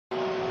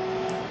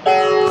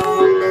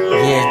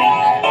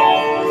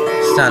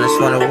Silence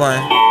 101.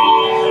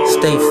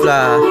 Stay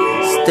fly,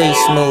 stay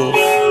smooth.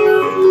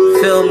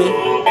 Feel me?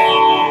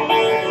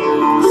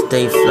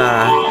 Stay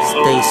fly,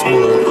 stay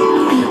smooth.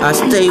 I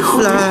stay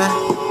fly,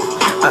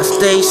 I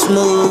stay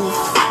smooth.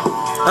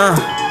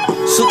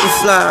 Super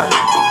fly.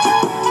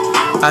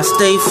 I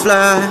stay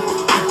fly,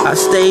 I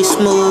stay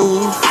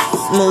smooth,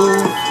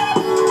 smooth.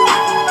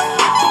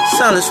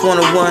 Silence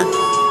 101.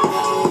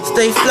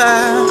 Stay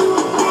fly,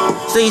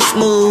 stay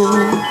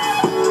smooth.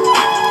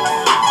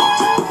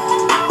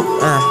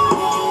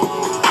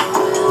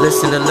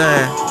 Listen to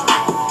learn.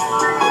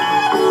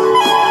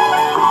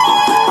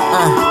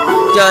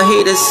 Y'all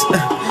haters,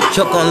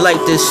 y'all gon'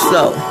 like this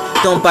flow.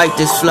 Don't bite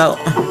this flow.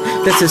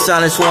 This is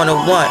Silence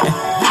 101.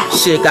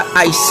 Shit, got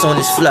ice on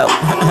this flow.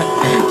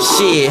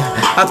 Shit,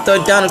 I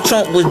thought Donald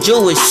Trump was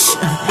Jewish.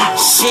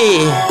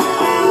 Shit,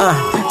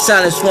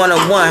 Silence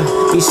 101.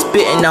 Be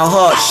spitting the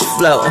harsh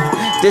flow.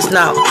 This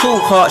not too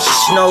harsh,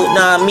 know what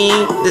I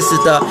mean? This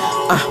is the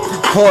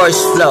horse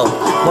flow.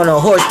 When a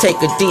horse take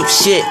a deep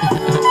shit.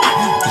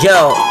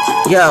 Yo,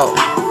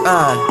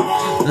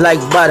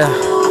 like butter,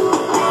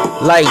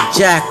 like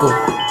jackal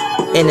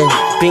in a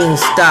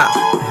beanstalk.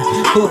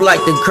 Who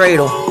like the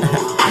cradle?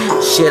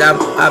 Shit,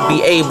 I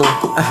be able.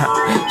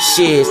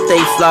 Shit,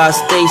 stay fly,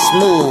 stay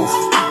smooth,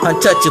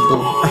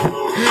 untouchable.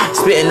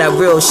 Spitting that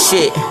real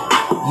shit.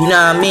 You know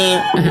what I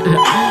mean?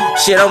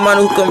 Shit, I'm one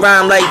who can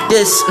rhyme like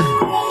this.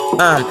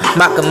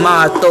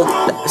 Makamato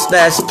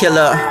slash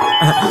killer.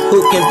 Who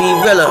can be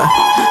realer?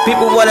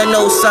 People wanna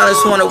know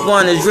Silence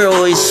 101 is real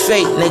or is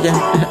fake, nigga.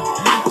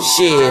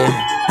 Shit.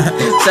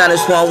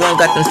 Silence 101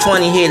 got them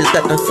 20 haters,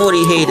 got them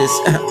 40 haters.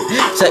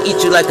 So I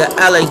eat you like an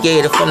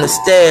alligator from the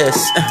stairs.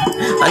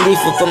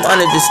 Underneath it from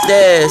under the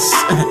stairs.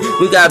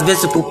 We got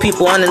visible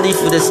people underneath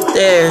of the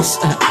stairs.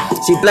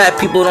 See, black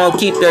people don't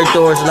keep their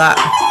doors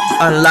locked,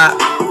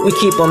 unlocked. We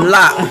keep them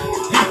locked.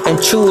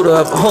 Intruder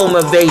of home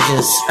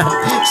invasions.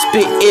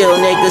 Spit ill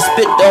niggas,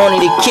 spit the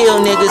only to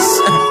kill niggas.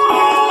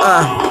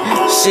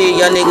 Shit,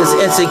 y'all niggas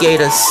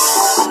instigators.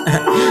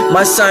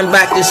 My son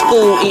back to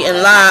school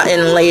eating lie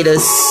and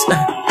laters.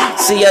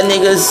 See y'all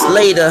niggas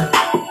later.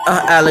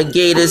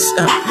 Alligators,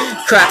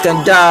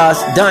 cracking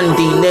dolls,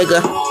 Dundee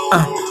nigga.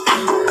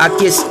 I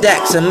get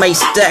stacks and make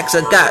stacks.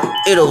 I got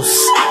iddles.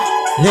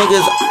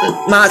 Niggas,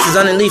 monsters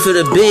underneath of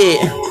the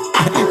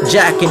bed.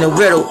 Jack in the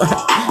riddle.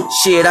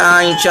 Shit,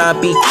 I ain't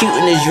tryna be cute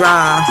in this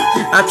rhyme.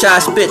 I'm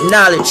tryna spit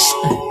knowledge.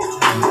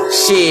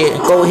 Shit,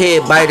 go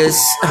ahead, biters.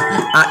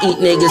 I eat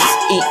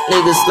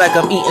niggas like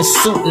I'm eating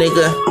soup,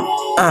 nigga.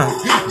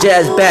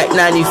 Jazz back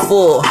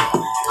 94.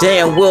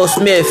 Damn, Will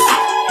Smith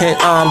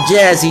and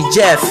Jazzy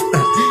Jeff.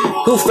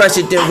 Who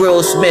fresher than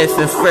Will Smith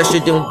and fresher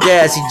than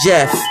Jazzy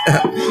Jeff?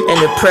 And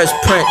the Press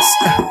Prince.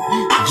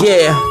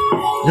 Yeah,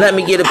 let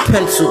me get a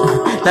pencil.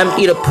 Let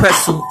me eat a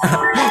pretzel.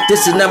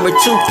 This is number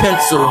 2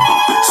 pencil.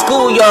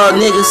 School y'all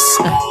niggas.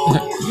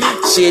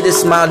 Shit, this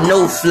is my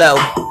no flow.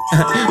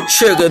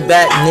 Trigger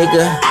back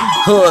nigga.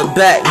 Hood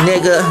back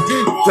nigga.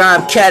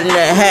 Grime cat in the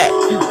hat.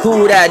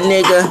 Who that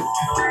nigga?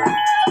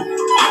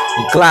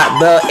 Glock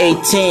Bell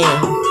 18.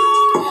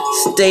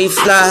 Stay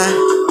fly.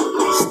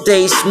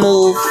 Stay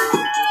smooth.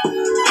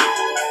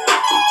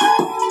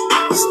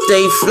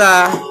 Stay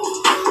fly.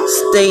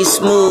 Stay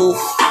smooth.